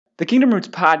The Kingdom Roots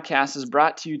podcast is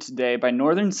brought to you today by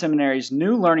Northern Seminary's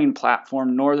new learning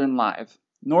platform, Northern Live.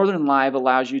 Northern Live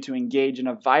allows you to engage in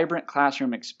a vibrant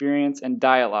classroom experience and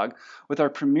dialogue with our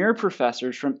premier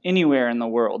professors from anywhere in the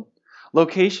world.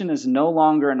 Location is no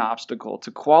longer an obstacle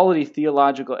to quality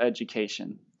theological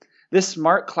education. This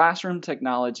smart classroom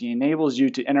technology enables you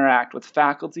to interact with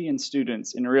faculty and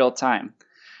students in real time.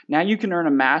 Now you can earn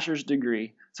a master's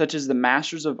degree, such as the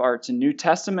Master's of Arts in New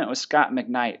Testament with Scott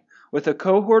McKnight, with a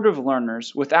cohort of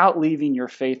learners without leaving your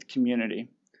faith community.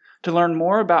 To learn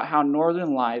more about how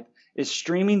Northern Live is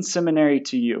streaming seminary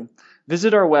to you,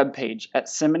 visit our webpage at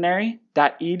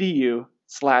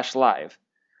seminary.edu/live.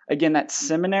 Again, that's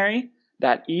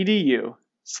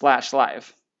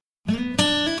seminary.edu/live.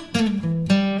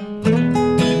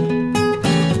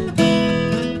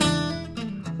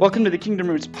 Welcome to the Kingdom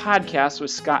Roots podcast with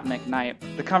Scott McKnight,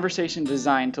 the conversation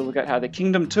designed to look at how the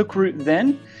kingdom took root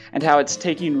then and how it's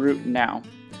taking root now.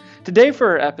 Today for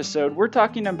our episode, we're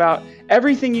talking about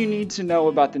everything you need to know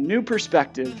about the new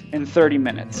perspective in 30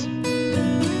 minutes.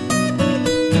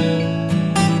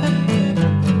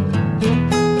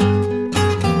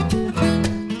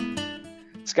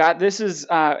 Scott, this is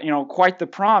quite the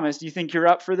promise. Do you think you're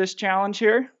up for this challenge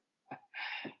here?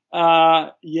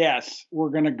 Yes, we're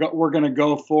gonna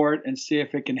go for it and see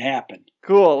if it can happen.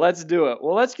 Cool, let's do it.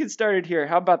 Well, let's get started here.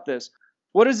 How about this?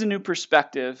 What is a new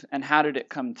perspective and how did it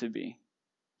come to be?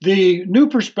 The new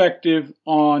perspective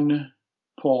on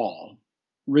Paul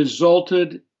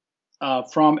resulted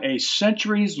from a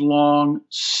centuries-long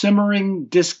simmering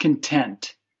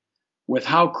discontent with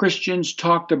how Christians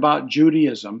talked about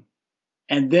Judaism,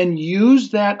 and then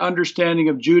used that understanding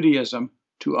of Judaism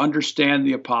to understand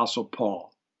the Apostle Paul.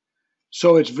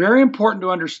 So it's very important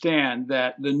to understand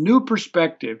that the new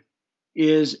perspective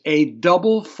is a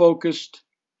double-focused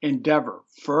endeavor.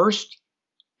 First,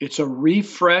 it's a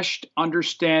refreshed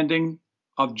understanding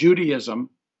of Judaism,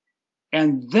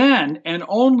 and then, and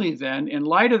only then, in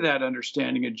light of that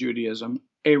understanding of Judaism,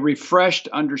 a refreshed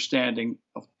understanding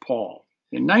of Paul.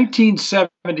 In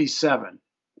 1977,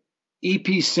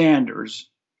 E.P. Sanders,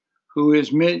 who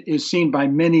is seen by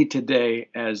many today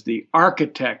as the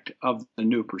architect of the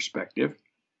new perspective.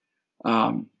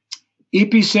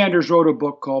 E.P. Sanders wrote a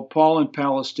book called Paul and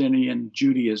Palestinian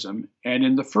Judaism, and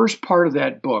in the first part of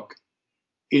that book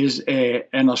is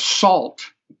an assault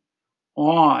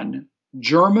on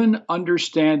German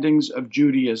understandings of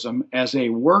Judaism as a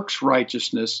works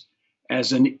righteousness,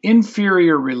 as an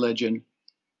inferior religion,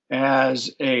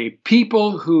 as a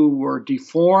people who were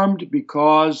deformed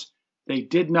because they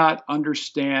did not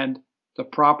understand the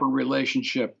proper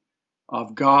relationship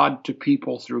of God to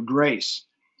people through grace.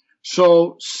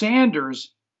 So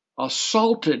Sanders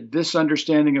assaulted this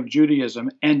understanding of Judaism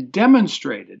and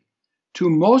demonstrated to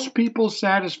most people's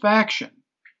satisfaction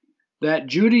that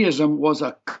Judaism was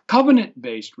a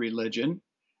covenant-based religion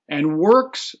and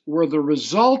works were the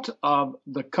result of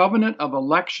the covenant of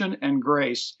election and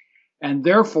grace, and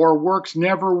therefore works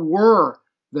never were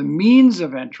the means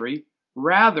of entry.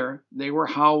 Rather, they were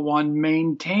how one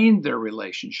maintained their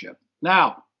relationship.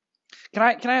 Now, can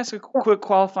I ask a quick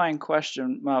qualifying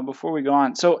question before we go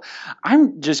on? So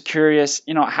I'm just curious,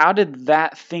 how did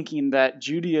that thinking that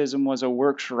Judaism was a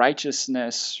works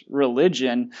righteousness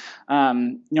religion,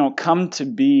 come to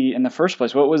be in the first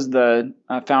place? What was the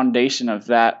foundation of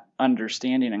that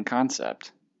understanding and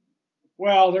concept?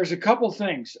 Well, there's a couple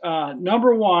things.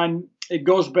 Number one, it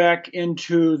goes back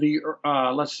into the,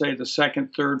 let's say, the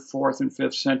 2nd, 3rd, 4th, and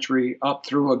 5th century up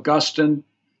through Augustine,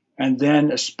 and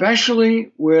then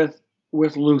especially with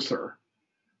Luther.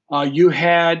 You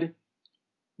had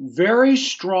very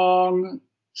strong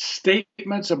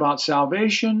statements about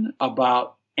salvation,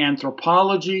 about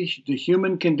anthropology, the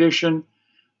human condition,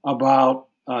 about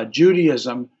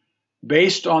Judaism,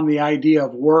 based on the idea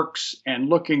of works and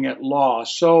looking at law.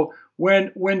 So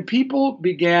when people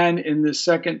began in the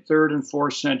 2nd, 3rd, and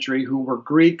 4th century, who were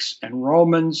Greeks and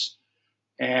Romans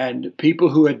and people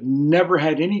who had never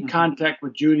had any contact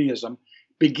with Judaism,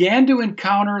 began to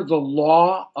encounter the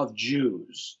law of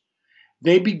Jews,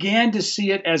 they began to see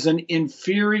it as an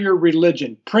inferior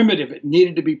religion, primitive. It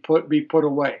needed to be put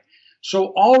away. So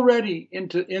already in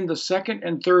the 2nd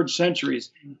and 3rd centuries,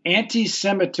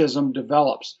 anti-Semitism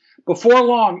develops. Before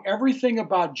long, everything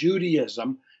about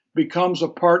Judaism becomes a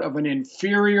part of an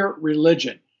inferior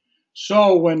religion.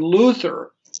 So when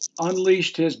Luther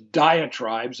unleashed his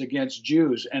diatribes against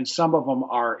Jews, and some of them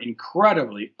are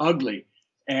incredibly ugly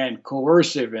and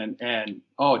coercive and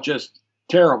just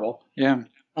terrible. Yeah.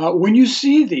 When you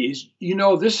see these,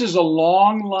 this is a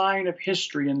long line of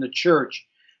history in the church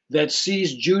that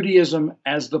sees Judaism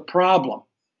as the problem.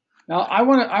 Now, I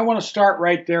want to start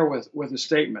right there with a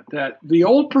statement that the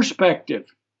old perspective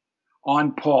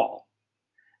on Paul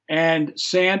and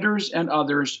Sanders and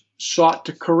others sought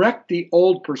to correct the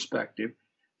old perspective.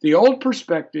 The old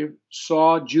perspective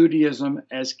saw Judaism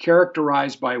as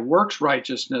characterized by works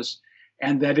righteousness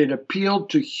and that it appealed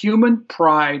to human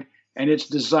pride and its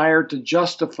desire to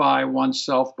justify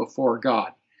oneself before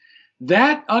God.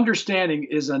 That understanding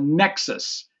is a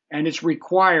nexus and it's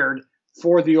required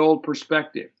for the old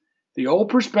perspective. The old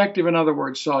perspective, in other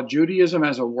words, saw Judaism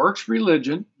as a works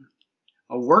religion,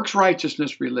 a works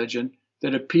righteousness religion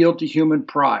that appealed to human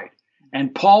pride.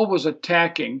 And Paul was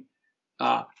attacking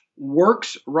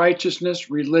works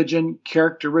righteousness religion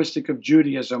characteristic of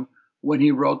Judaism when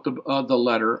he wrote the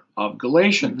letter of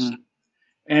Galatians. Mm-hmm.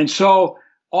 And so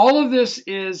all of this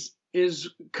is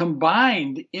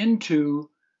combined into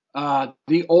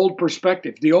the old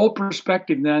perspective. The old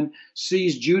perspective then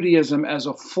sees Judaism as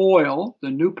a foil. The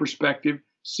new perspective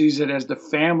sees it as the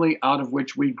family out of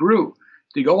which we grew.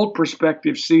 The old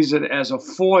perspective sees it as a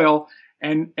foil,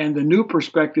 and the new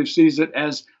perspective sees it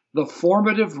as the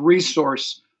formative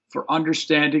resource for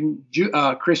understanding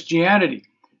Christianity.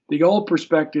 The old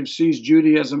perspective sees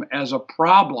Judaism as a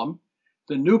problem.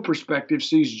 The new perspective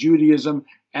sees Judaism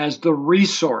as the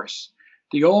resource.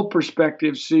 The old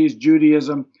perspective sees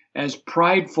Judaism as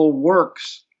prideful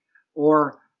works,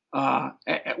 or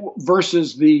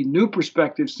versus the new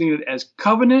perspective seeing it as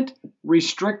covenant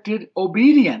restricted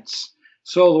obedience.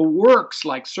 So the works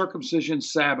like circumcision,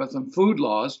 Sabbath, and food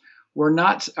laws are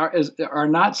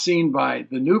not seen by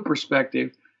the new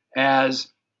perspective as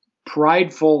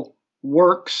prideful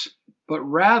works, but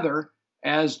rather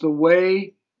as the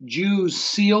way Jews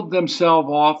sealed themselves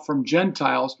off from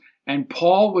Gentiles, and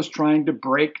Paul was trying to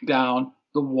break down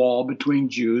the wall between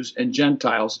Jews and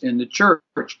Gentiles in the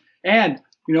church. And,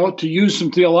 to use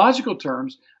some theological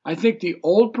terms, I think the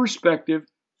old perspective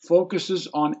focuses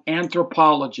on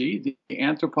anthropology, the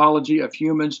anthropology of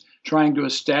humans trying to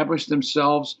establish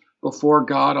themselves before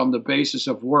God on the basis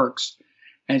of works.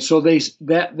 And so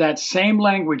that same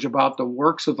language about the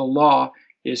works of the law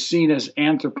is seen as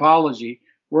anthropology,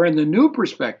 where in the new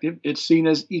perspective, it's seen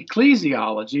as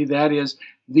ecclesiology. That is,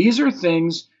 these are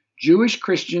things Jewish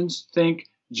Christians think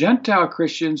Gentile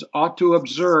Christians ought to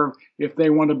observe if they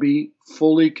want to be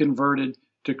fully converted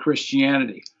to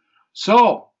Christianity.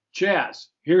 So, Chaz,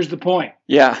 here's the point.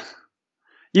 Yeah.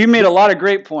 You made a lot of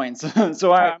great points.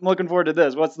 So I'm looking forward to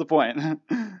this. What's the point?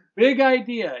 Big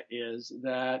idea is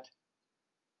that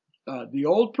the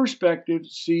old perspective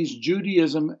sees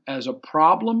Judaism as a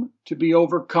problem to be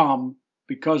overcome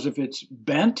because of its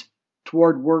bent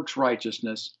toward works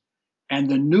righteousness. And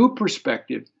the new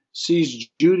perspective sees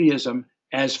Judaism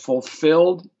as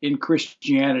fulfilled in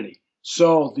Christianity.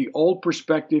 So the old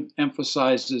perspective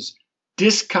emphasizes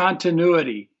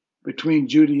discontinuity between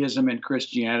Judaism and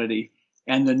Christianity,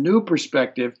 and the new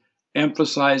perspective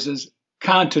emphasizes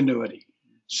continuity.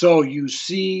 So you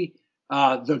see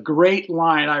the great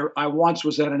line. I once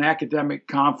was at an academic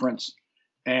conference,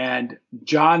 and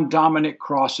John Dominic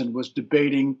Crossan was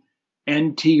debating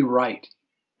N.T. Wright,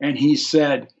 and he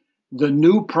said, the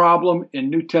new problem in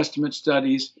New Testament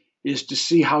studies is to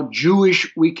see how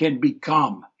Jewish we can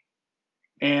become.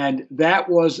 And that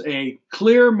was a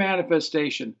clear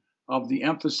manifestation of the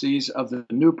emphases of the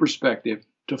new perspective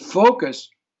to focus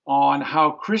on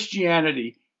how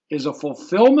Christianity is a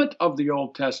fulfillment of the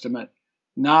Old Testament,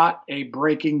 not a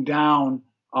breaking down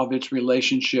of its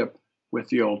relationship with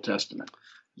the Old Testament.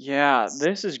 Yeah,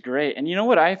 this is great. And you know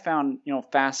what I found,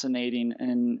 fascinating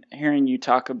in hearing you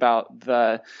talk about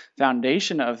the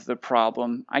foundation of the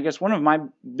problem? I guess one of my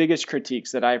biggest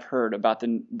critiques that I've heard about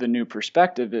the new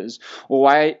perspective is,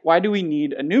 well, why do we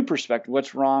need a new perspective?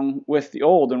 What's wrong with the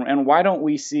old? And why don't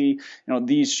we see,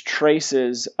 these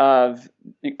traces of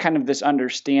kind of this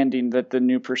understanding that the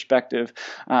new perspective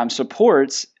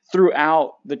supports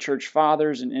throughout the church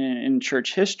fathers and in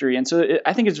church history. And so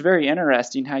I think it's very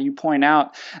interesting how you point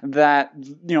out that,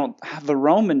 the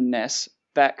Romanness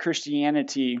that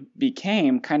Christianity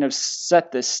became kind of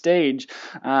set the stage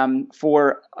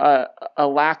for a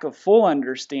lack of full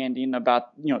understanding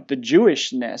about, the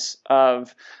Jewishness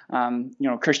of,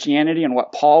 Christianity and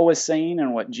what Paul was saying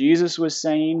and what Jesus was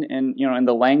saying and, in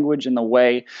the language and the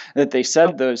way that they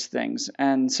said those things.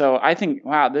 And so I think,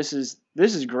 wow, this is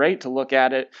great to look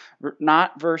at it,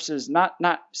 not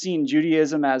seeing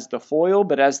Judaism as the foil,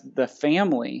 but as the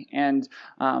family and,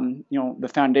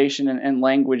 the foundation and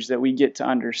language that we get to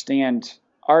understand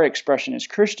our expression as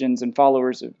Christians and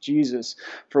followers of Jesus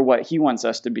for what he wants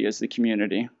us to be as the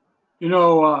community.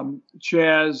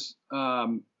 Chaz,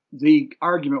 the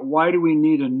argument, why do we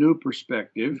need a new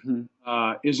perspective,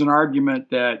 is an argument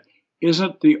that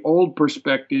isn't the old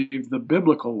perspective the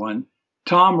biblical one.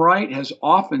 Tom Wright has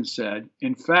often said,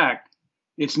 in fact,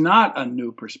 it's not a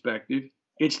new perspective,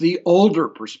 it's the older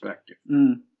perspective.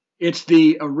 It's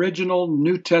the original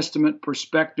New Testament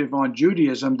perspective on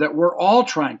Judaism that we're all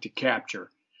trying to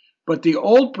capture. But the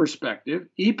old perspective,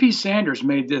 E.P. Sanders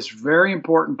made this very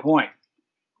important point,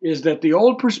 is that the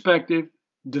old perspective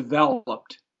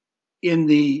developed in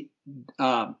the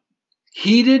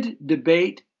heated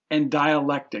debate and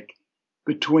dialectic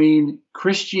between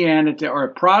Christianity or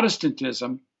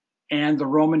Protestantism and the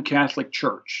Roman Catholic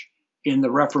Church in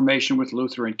the Reformation with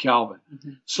Luther and Calvin.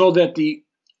 So that the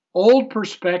old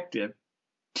perspective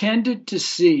tended to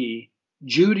see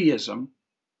Judaism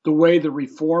the way the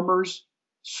Reformers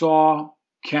saw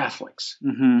Catholics.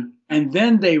 And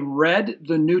then they read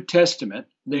the New Testament.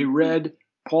 They read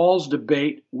Paul's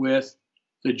debate with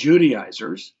the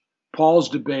Judaizers, Paul's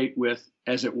debate with,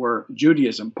 as it were,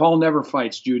 Judaism. Paul never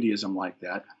fights Judaism like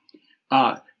that.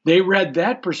 They read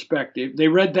that perspective. They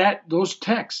read those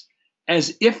texts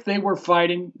as if they were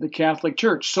fighting the Catholic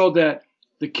Church, so that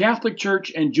the Catholic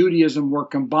Church and Judaism were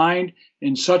combined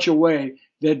in such a way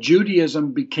that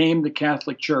Judaism became the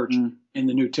Catholic Church in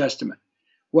the New Testament.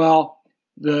 Well,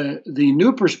 the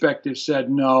new perspective said,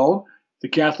 no, the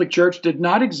Catholic Church did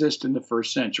not exist in the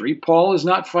first century. Paul is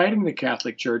not fighting the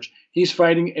Catholic Church. He's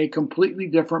fighting a completely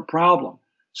different problem.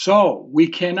 So we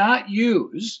cannot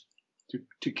use,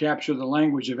 to capture the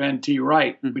language of N.T.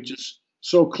 Wright, which is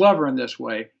so clever in this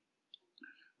way,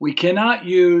 we cannot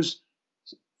use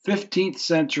 15th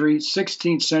century,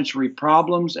 16th century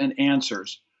problems and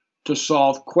answers to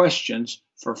solve questions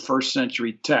for first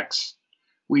century texts.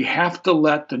 We have to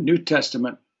let the New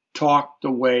Testament talk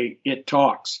the way it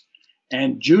talks.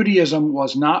 And Judaism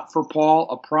was not for Paul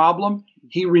a problem.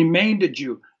 He remained a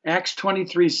Jew. Acts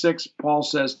 23:6, Paul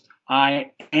says,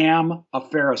 I am a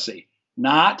Pharisee,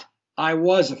 not I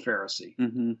was a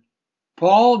Pharisee.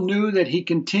 Paul knew that he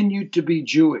continued to be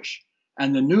Jewish,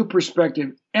 and the new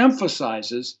perspective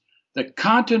emphasizes the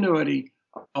continuity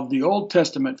of the Old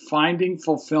Testament finding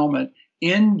fulfillment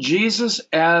in Jesus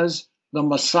as the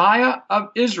Messiah of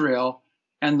Israel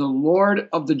and the Lord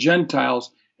of the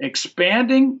Gentiles,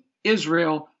 expanding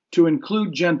Israel to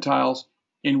include Gentiles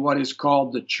in what is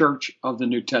called the Church of the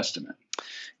New Testament.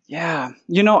 Yeah.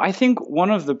 I think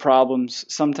one of the problems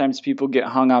sometimes people get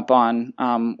hung up on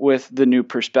with the new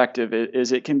perspective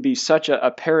is it can be such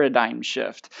a paradigm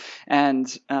shift. And,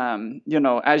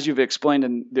 as you've explained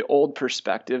in the old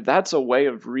perspective, that's a way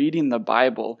of reading the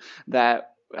Bible that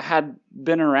had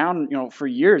been around, for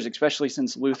years, especially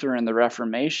since Luther and the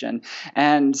Reformation,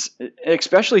 and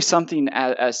especially something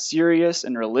as serious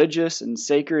and religious and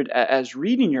sacred as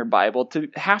reading your Bible, to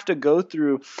have to go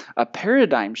through a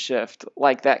paradigm shift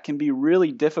like that can be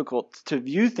really difficult to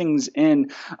view things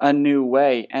in a new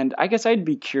way. And I guess I'd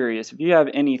be curious if you have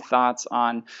any thoughts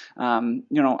on,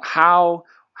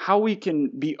 how we can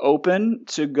be open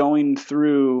to going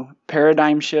through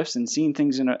paradigm shifts and seeing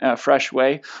things in a fresh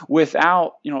way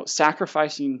without,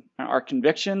 sacrificing our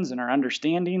convictions and our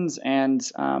understandings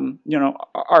and,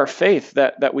 our faith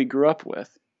that we grew up with.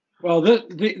 Well,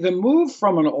 the move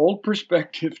from an old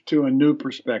perspective to a new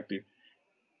perspective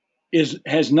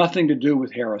has nothing to do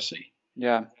with heresy.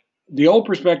 Yeah. The old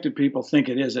perspective people think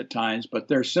it is at times, but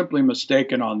they're simply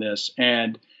mistaken on this.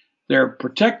 And they're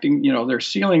protecting, they're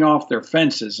sealing off their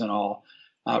fences and all,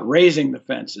 raising the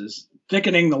fences,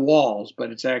 thickening the walls,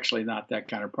 but it's actually not that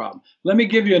kind of problem. Let me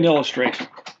give you an illustration.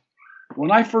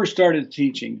 When I first started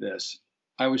teaching this,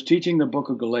 I was teaching the book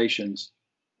of Galatians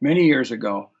many years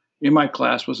ago. In my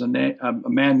class was a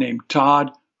man named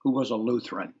Todd, who was a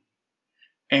Lutheran.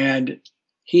 And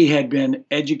he had been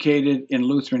educated in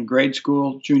Lutheran grade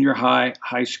school, junior high,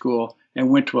 high school, and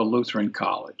went to a Lutheran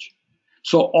college.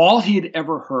 So all he'd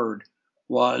ever heard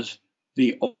was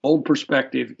the old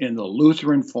perspective in the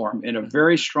Lutheran form, in a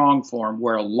very strong form,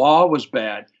 where law was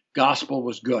bad, gospel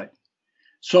was good.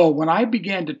 So when I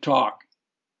began to talk,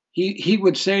 he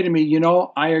would say to me,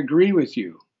 I agree with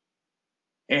you.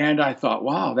 And I thought,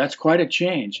 wow, that's quite a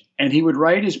change. And he would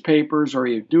write his papers or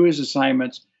he'd do his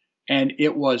assignments, and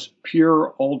it was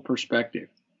pure old perspective.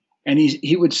 And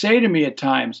he would say to me at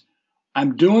times,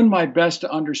 I'm doing my best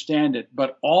to understand it,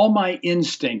 but all my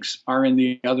instincts are in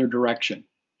the other direction.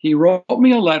 He wrote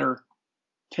me a letter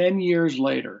 10 years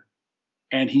later,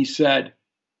 and he said,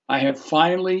 I have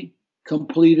finally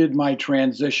completed my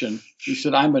transition. He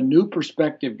said, I'm a new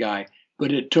perspective guy,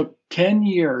 but it took 10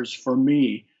 years for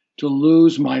me to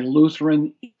lose my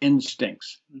Lutheran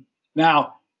instincts.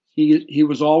 Now, he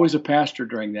was always a pastor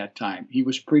during that time. He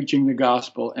was preaching the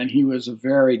gospel, and he was a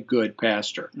very good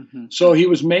pastor. So he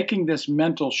was making this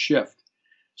mental shift.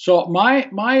 So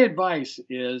my advice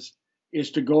is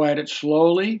to go at it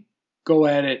slowly, go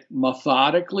at it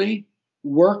methodically,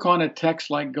 work on a text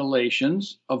like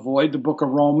Galatians, avoid the book of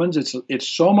Romans. It's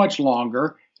so much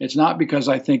longer. It's not because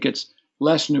I think it's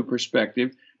less new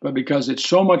perspective, but because it's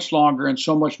so much longer and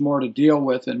so much more to deal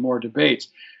with and more debates.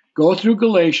 Go through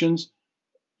Galatians,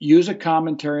 use a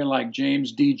commentary like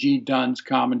James D.G. Dunn's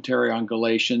commentary on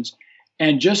Galatians,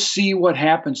 and just see what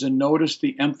happens and notice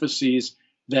the emphases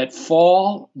that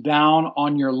fall down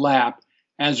on your lap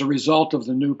as a result of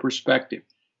the new perspective.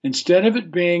 Instead of it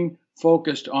being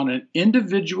focused on an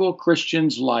individual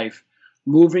Christian's life,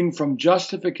 moving from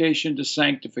justification to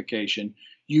sanctification,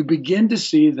 you begin to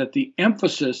see that the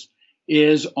emphasis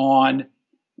is on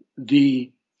the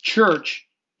church,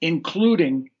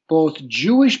 including both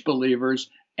Jewish believers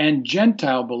and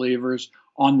Gentile believers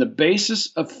on the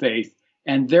basis of faith,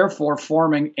 and therefore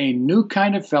forming a new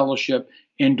kind of fellowship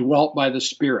indwelt by the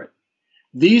Spirit.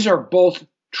 These are both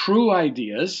true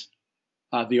ideas,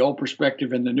 the old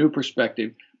perspective and the new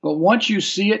perspective, but once you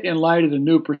see it in light of the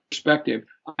new perspective,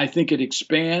 I think it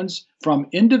expands from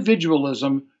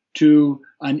individualism to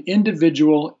an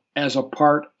individual as a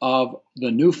part of the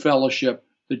new fellowship,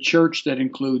 the church that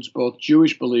includes both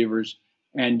Jewish believers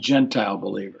and Gentile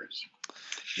believers.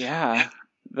 Yeah,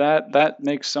 that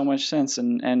makes so much sense,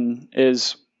 and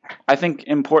is, I think,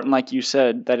 important, like you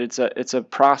said, that it's a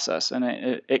process, and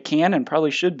it can and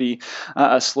probably should be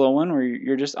a slow one where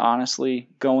you're just honestly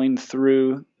going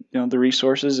through the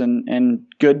resources and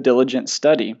good diligent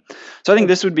study. So I think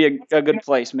this would be a good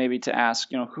place maybe to ask,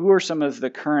 who are some of the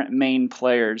current main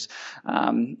players?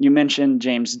 You mentioned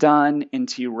James Dunn,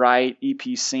 N.T. Wright,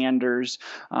 E.P. Sanders.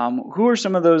 Who are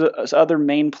some of those other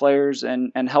main players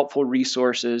and helpful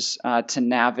resources to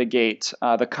navigate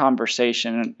the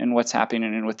conversation and what's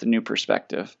happening with the new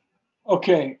perspective?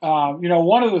 Okay,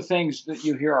 one of the things that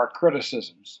you hear are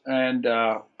criticisms, and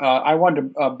I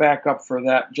wanted to back up for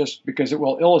that just because it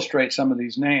will illustrate some of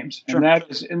these names. Sure. And that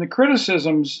is, in the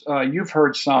criticisms, you've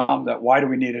heard some that why do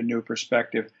we need a new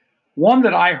perspective? One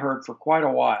that I heard for quite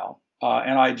a while,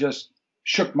 and I just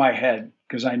shook my head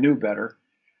because I knew better,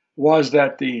 was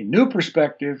that the new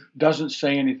perspective doesn't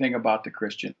say anything about the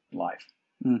Christian life.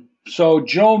 So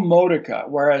Joe Modica,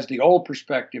 whereas the old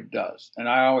perspective does. And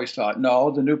I always thought, no,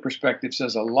 the new perspective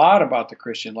says a lot about the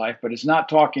Christian life, but it's not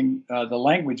talking the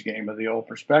language game of the old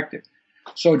perspective.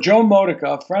 So Joe Modica,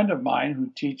 a friend of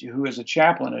mine who is a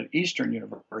chaplain at Eastern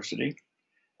University,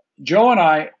 Joe and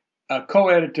I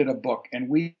co-edited a book, and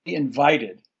we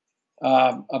invited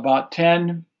about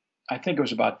 10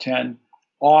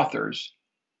 authors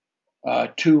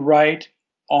to write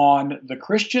on the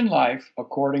Christian life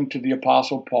according to the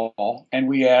Apostle Paul, and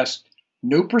we asked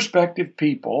new perspective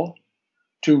people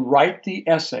to write the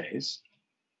essays,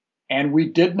 and we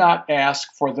did not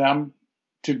ask for them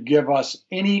to give us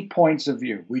any points of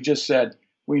view. We just said,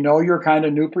 we know you're kind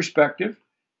of new perspective,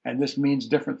 and this means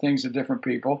different things to different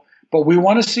people, but we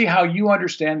want to see how you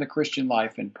understand the Christian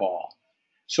life in Paul.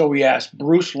 So we asked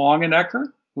Bruce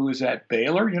Longenecker, who is at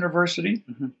Baylor University.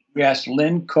 Mm-hmm. We asked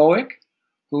Lynn Cohick,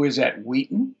 who is at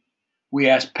Wheaton. We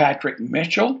asked Patrick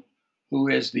Mitchell, who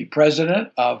is the president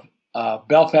of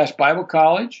Belfast Bible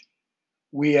College.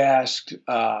 We asked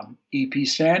E.P.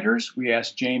 Sanders. We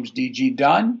asked James D.G.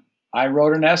 Dunn. I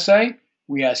wrote an essay.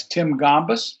 We asked Tim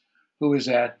Gombas, who is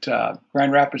at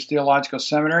Grand Rapids Theological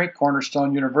Seminary,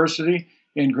 Cornerstone University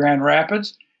in Grand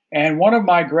Rapids. And one of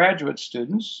my graduate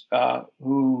students,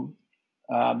 who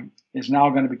is now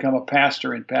going to become a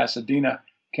pastor in Pasadena,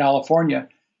 California,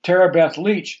 Tara Beth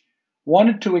Leach,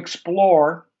 wanted to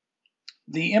explore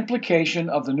the implication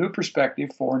of the new perspective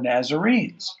for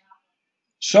Nazarenes.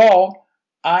 So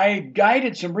I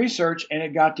guided some research, and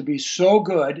it got to be so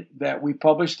good that we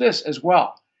published this as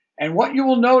well. And what you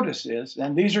will notice is,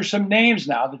 and these are some names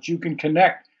now that you can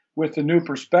connect with the new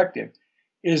perspective,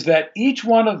 is that each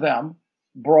one of them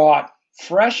brought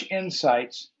fresh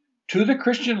insights to the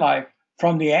Christian life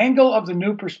from the angle of the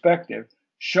new perspective,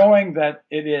 showing that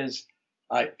it is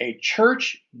a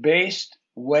church-based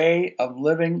way of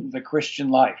living the Christian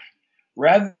life.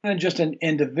 Rather than just an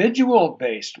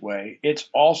individual-based way, it's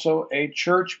also a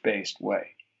church-based way.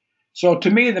 So to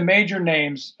me, the major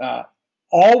names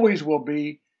always will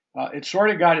be, it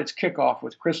sort of got its kickoff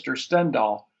with Krister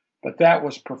Stendahl, but that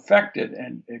was perfected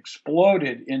and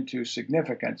exploded into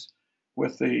significance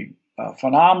with the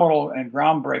phenomenal and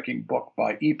groundbreaking book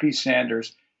by E.P.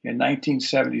 Sanders in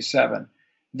 1977.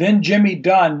 Then Jimmy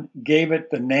Dunn gave it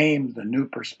the name, The New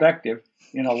Perspective,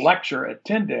 in a lecture at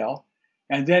Tyndale,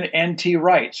 and then N.T.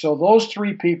 Wright. So those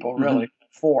three people, really,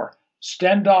 four,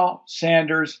 Stendahl,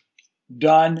 Sanders,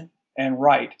 Dunn, and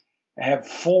Wright, have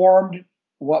formed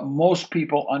what most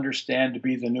people understand to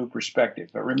be the new perspective.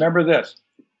 But remember this,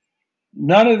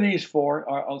 none of these four,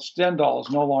 Stendhal is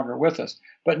no longer with us,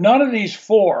 but none of these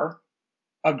four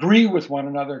agree with one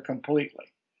another completely.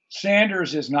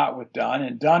 Sanders is not with Dunn,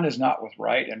 and Dunn is not with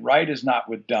Wright, and Wright is not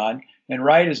with Dunn, and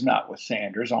Wright is not with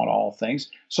Sanders on all things.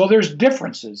 So there's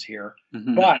differences here.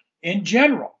 Mm-hmm. But in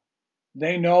general,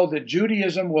 they know that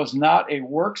Judaism was not a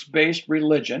works-based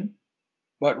religion,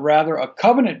 but rather a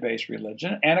covenant-based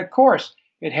religion. And of course,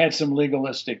 it had some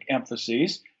legalistic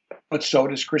emphases, but so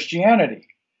does Christianity.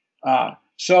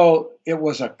 So it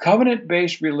was a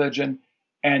covenant-based religion,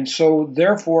 and so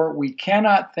therefore we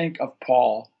cannot think of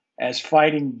Paul as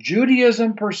fighting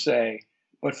Judaism per se,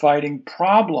 but fighting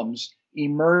problems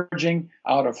emerging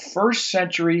out of first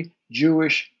century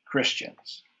Jewish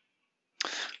Christians.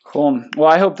 Cool. Well,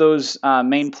 I hope those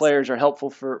main players are helpful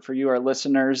for you, our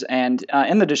listeners. And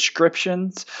in the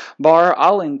descriptions bar,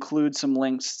 I'll include some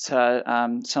links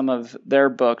to some of their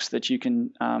books that you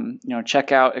can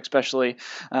check out, especially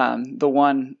the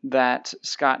one that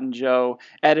Scott and Joe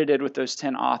edited with those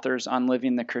 10 authors on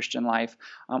living the Christian life,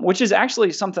 which is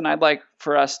actually something I'd like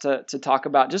for us to talk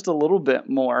about just a little bit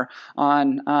more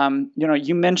on.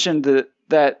 You mentioned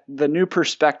that the new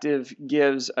perspective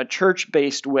gives a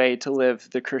church-based way to live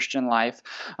the Christian life.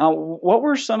 What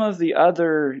were some of the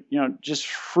other, just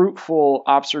fruitful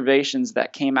observations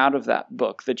that came out of that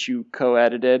book that you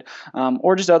co-edited,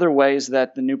 or just other ways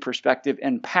that the new perspective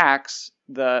impacts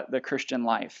the Christian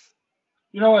life?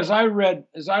 As I read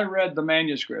the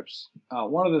manuscripts,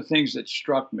 one of the things that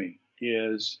struck me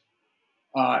is,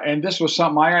 and this was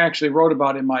something I actually wrote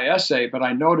about in my essay, but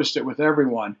I noticed it with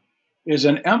everyone, is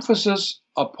an emphasis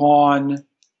upon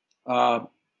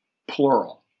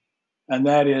plural. And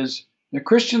that is, the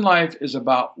Christian life is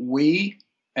about we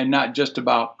and not just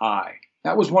about I.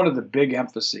 That was one of the big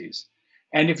emphases.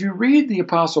 And if you read the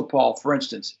Apostle Paul, for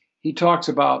instance, he talks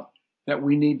about that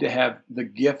we need to have the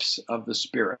gifts of the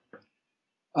Spirit.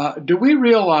 Do we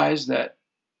realize that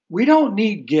we don't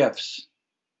need gifts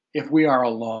if we are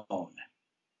alone?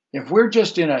 If we're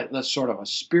just in a sort of a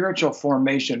spiritual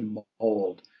formation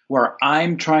mold, where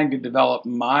I'm trying to develop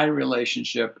my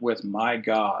relationship with my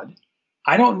God,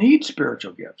 I don't need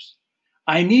spiritual gifts.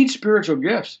 I need spiritual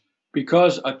gifts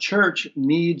because a church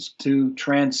needs to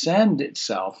transcend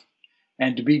itself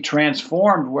and to be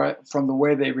transformed from the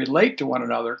way they relate to one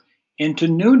another into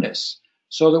newness,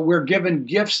 so that we're given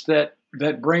gifts that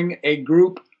bring a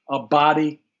group, a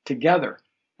body together.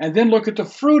 And then look at the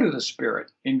fruit of the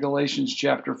Spirit in Galatians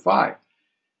chapter 5.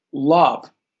 Love.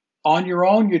 On your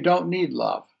own, you don't need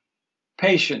love.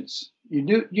 Patience. You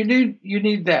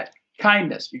need that.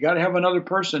 Kindness. You got to have another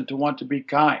person to want to be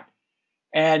kind.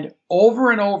 And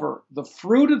over, the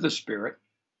fruit of the Spirit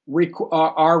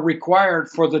are required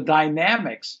for the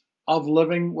dynamics of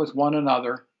living with one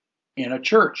another in a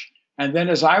church. And then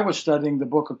as I was studying the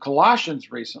book of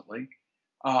Colossians recently,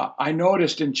 I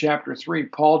noticed in chapter 3,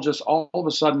 Paul just all of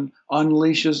a sudden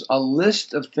unleashes a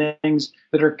list of things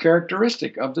that are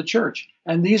characteristic of the church.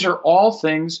 And these are all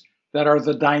things that are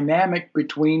the dynamic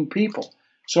between people.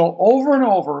 So over and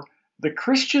over, the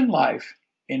Christian life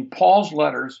in Paul's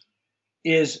letters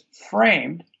is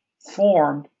framed,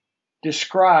 formed,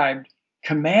 described,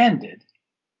 commanded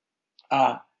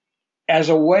as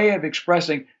a way of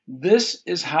expressing this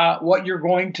is what you're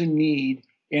going to need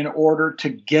in order to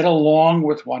get along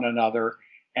with one another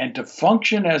and to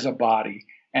function as a body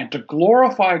and to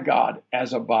glorify God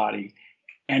as a body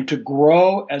and to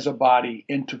grow as a body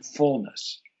into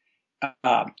fullness.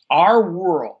 Our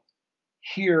world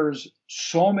hears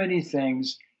so many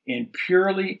things in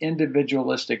purely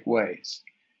individualistic ways.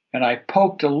 And I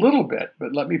poked a little bit,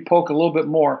 but let me poke a little bit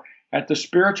more at the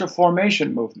spiritual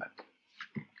formation movement.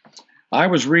 I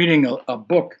was reading a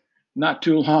book not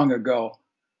too long ago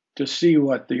to see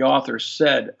what the author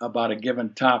said about a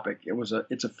given topic.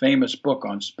 It's a famous book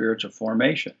on spiritual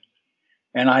formation.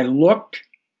 And I looked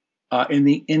in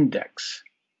the index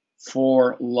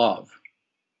for love,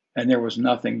 and there was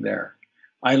nothing there.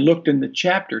 I looked in the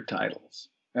chapter titles,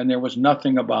 and there was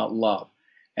nothing about love.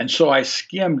 And so I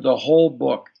skimmed the whole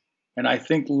book, and I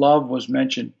think love was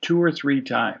mentioned 2 or 3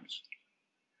 times.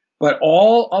 But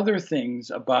all other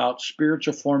things about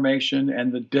spiritual formation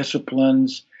and the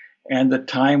disciplines and the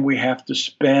time we have to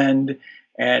spend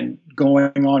and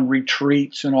going on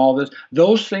retreats and all this,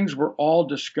 those things were all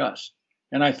discussed.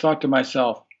 And I thought to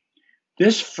myself,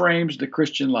 this frames the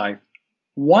Christian life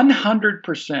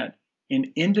 100%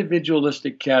 in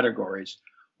individualistic categories,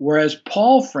 whereas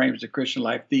Paul frames the Christian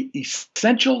life, the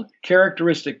essential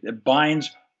characteristic that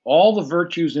binds all the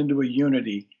virtues into a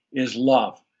unity is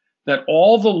love. that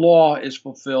all the law is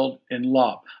fulfilled in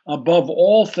love. Above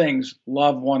all things,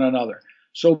 love one another.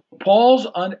 So Paul's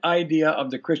idea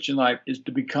of the Christian life is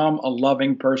to become a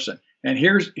loving person. And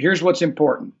here's what's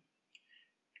important.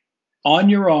 On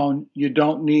your own, you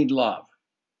don't need love.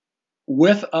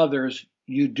 With others,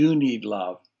 you do need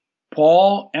love.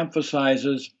 Paul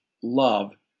emphasizes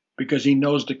love because he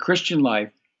knows the Christian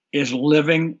life is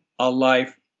living a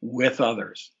life with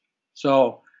others.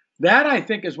 So that, I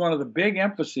think, is one of the big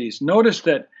emphases. Notice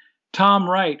that Tom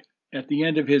Wright, at the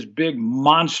end of his big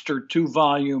monster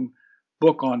 2-volume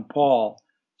book on Paul,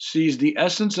 sees the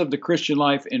essence of the Christian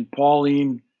life in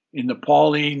the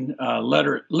Pauline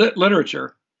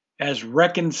literature as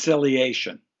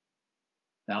reconciliation.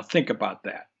 Now think about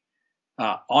that.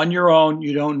 On your own,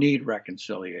 you don't need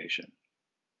reconciliation.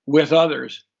 With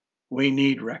others, we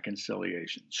need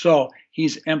reconciliation. So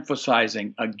he's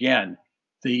emphasizing, again,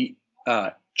 the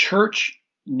church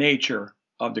nature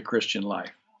of the Christian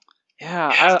life.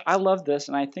 Yeah, I love this,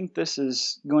 and I think this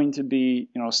is going to be,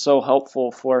 so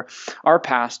helpful for our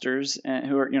pastors and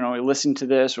who are, listening to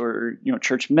this, or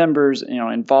church members,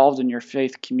 involved in your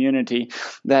faith community.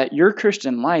 That your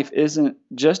Christian life isn't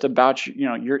just about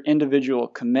your individual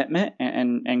commitment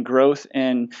and growth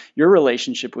in your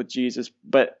relationship with Jesus,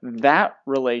 but that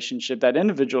relationship, that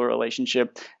individual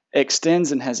relationship,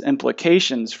 extends and has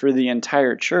implications for the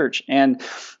entire church. And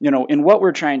in what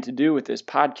we're trying to do with this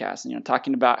podcast,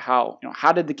 talking about how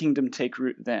did the kingdom take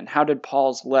root then? How did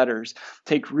Paul's letters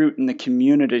take root in the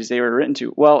communities they were written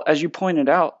to? Well, as you pointed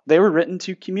out, they were written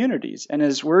to communities. And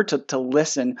as we're to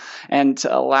listen and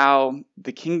to allow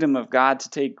the kingdom of God to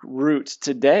take root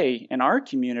today in our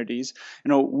communities,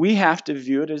 we have to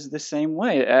view it as the same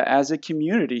way, as a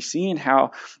community, seeing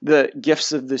how the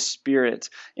gifts of the Spirit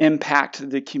impact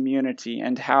the community,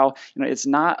 and how it's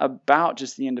not about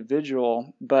just the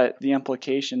individual, but the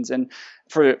implications and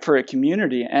for a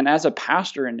community. And as a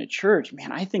pastor in a church,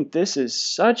 man, I think this is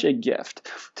such a gift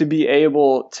to be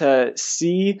able to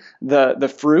see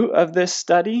the fruit of this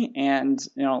study and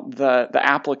the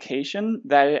application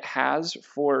that it has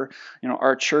for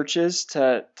our churches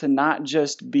to not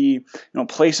just be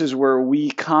places where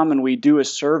we come and we do a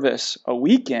service a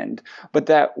weekend, but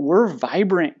that we're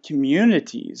vibrant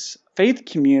communities, faith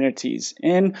communities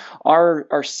in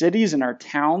our cities and our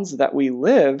towns that we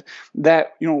live,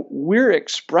 that we're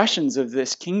expressions of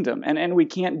this kingdom, and we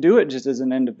can't do it just as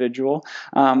an individual.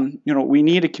 We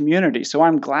need a community. So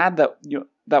I'm glad that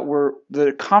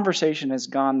the conversation has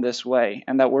gone this way,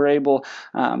 and that we're able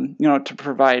to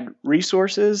provide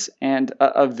resources and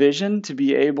a vision to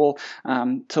be able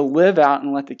to live out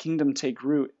and let the kingdom take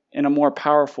root in a more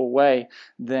powerful way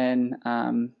than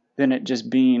it just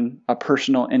being a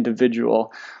personal,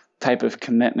 individual type of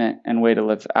commitment and way to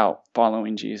live out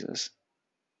following Jesus.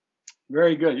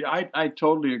 Very good. I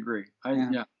totally agree.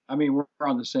 Yeah. I mean, we're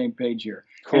on the same page here.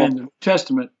 Cool. And the New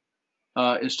Testament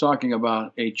is talking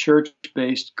about a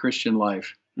church-based Christian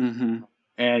life. Mm-hmm.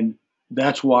 And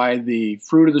that's why the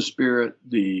fruit of the Spirit,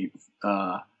 the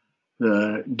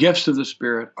gifts of the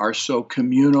Spirit are so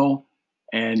communal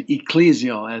and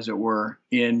ecclesial, as it were,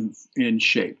 in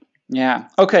shape. Yeah.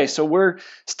 Okay, so we're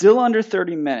still under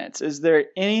 30 minutes. Is there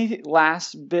any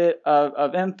last bit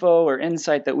of info or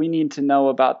insight that we need to know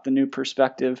about the new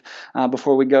perspective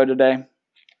before we go today?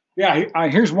 Yeah,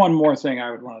 here's one more thing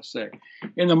I would want to say.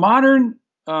 In the modern,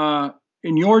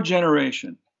 in your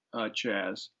generation,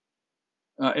 Chaz,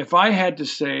 if I had to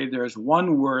say there's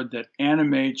one word that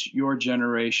animates your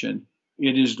generation,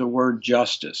 it is the word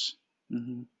justice.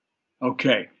 Mm-hmm.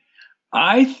 Okay.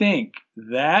 I think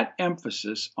that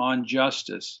emphasis on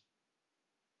justice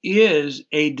is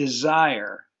a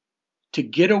desire to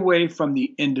get away from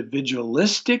the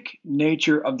individualistic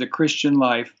nature of the Christian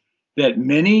life that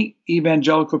many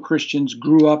evangelical Christians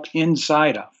grew up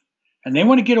inside of. And they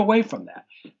want to get away from that.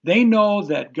 They know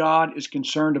that God is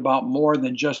concerned about more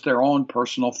than just their own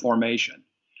personal formation.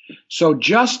 So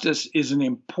justice is an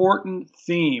important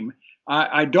theme.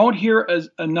 I don't hear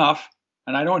enough,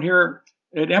 and I don't hear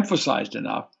it emphasized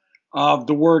enough, of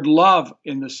the word love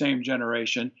in the same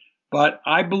generation. But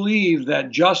I believe that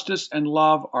justice and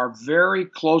love are very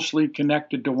closely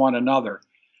connected to one another.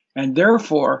 And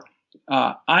therefore,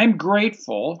 I'm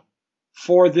grateful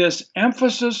for this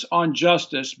emphasis on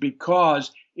justice,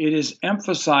 because it is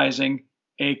emphasizing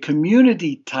a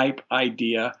community type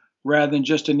idea rather than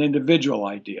just an individual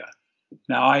idea.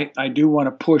 Now, I do want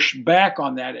to push back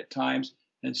on that at times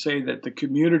and say that the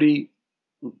community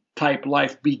type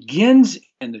life begins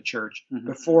in the church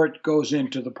before it goes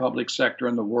into the public sector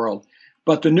and the world.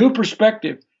 But the new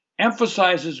perspective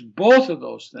emphasizes both of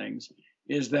those things,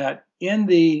 is that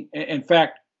in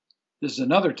fact, this is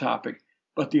another topic,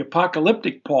 But the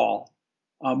apocalyptic Paul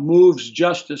moves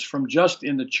justice from just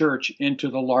in the church into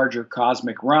the larger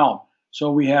cosmic realm.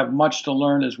 So we have much to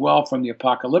learn as well from the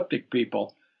apocalyptic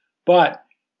people. But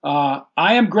I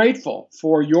am grateful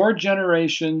for your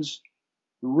generation's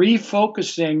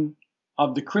refocusing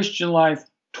of the Christian life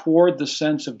toward the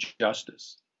sense of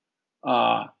justice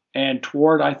and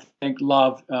toward, I think,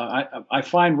 love. I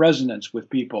find resonance with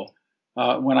people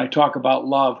when I talk about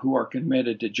love who are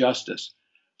committed to justice.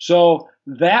 So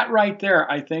that right there,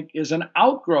 I think, is an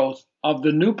outgrowth of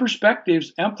the New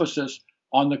Perspectives' emphasis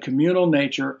on the communal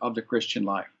nature of the Christian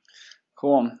life.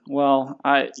 Cool. Well,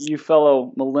 you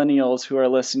fellow millennials who are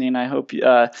listening, I hope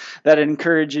that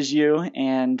encourages you.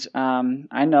 And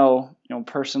I know,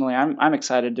 personally, I'm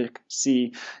excited to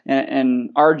see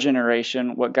in our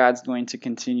generation what God's going to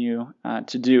continue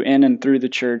to do in and through the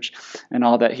church and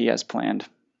all that He has planned.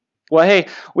 Well, hey,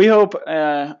 we hope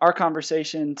our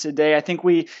conversation today, I think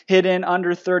we hit in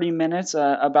under 30 minutes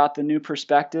about the New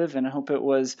Perspective, and I hope it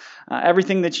was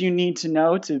everything that you need to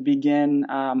know to begin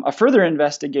a further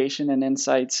investigation and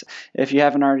insights, if you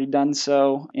haven't already done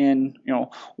so, in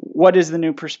what is the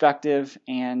New Perspective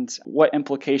and what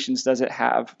implications does it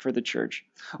have for the church.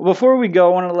 Well, before we go,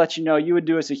 I wanted to let you know you would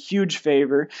do us a huge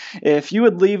favor if you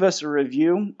would leave us a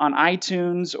review on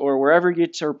iTunes or wherever you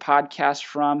get your podcast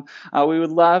from. We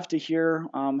would love to hear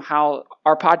how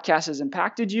our podcast has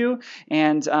impacted you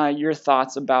and your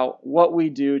thoughts about what we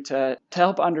do to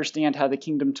help understand how the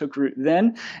kingdom took root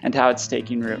then and how it's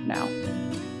taking root now.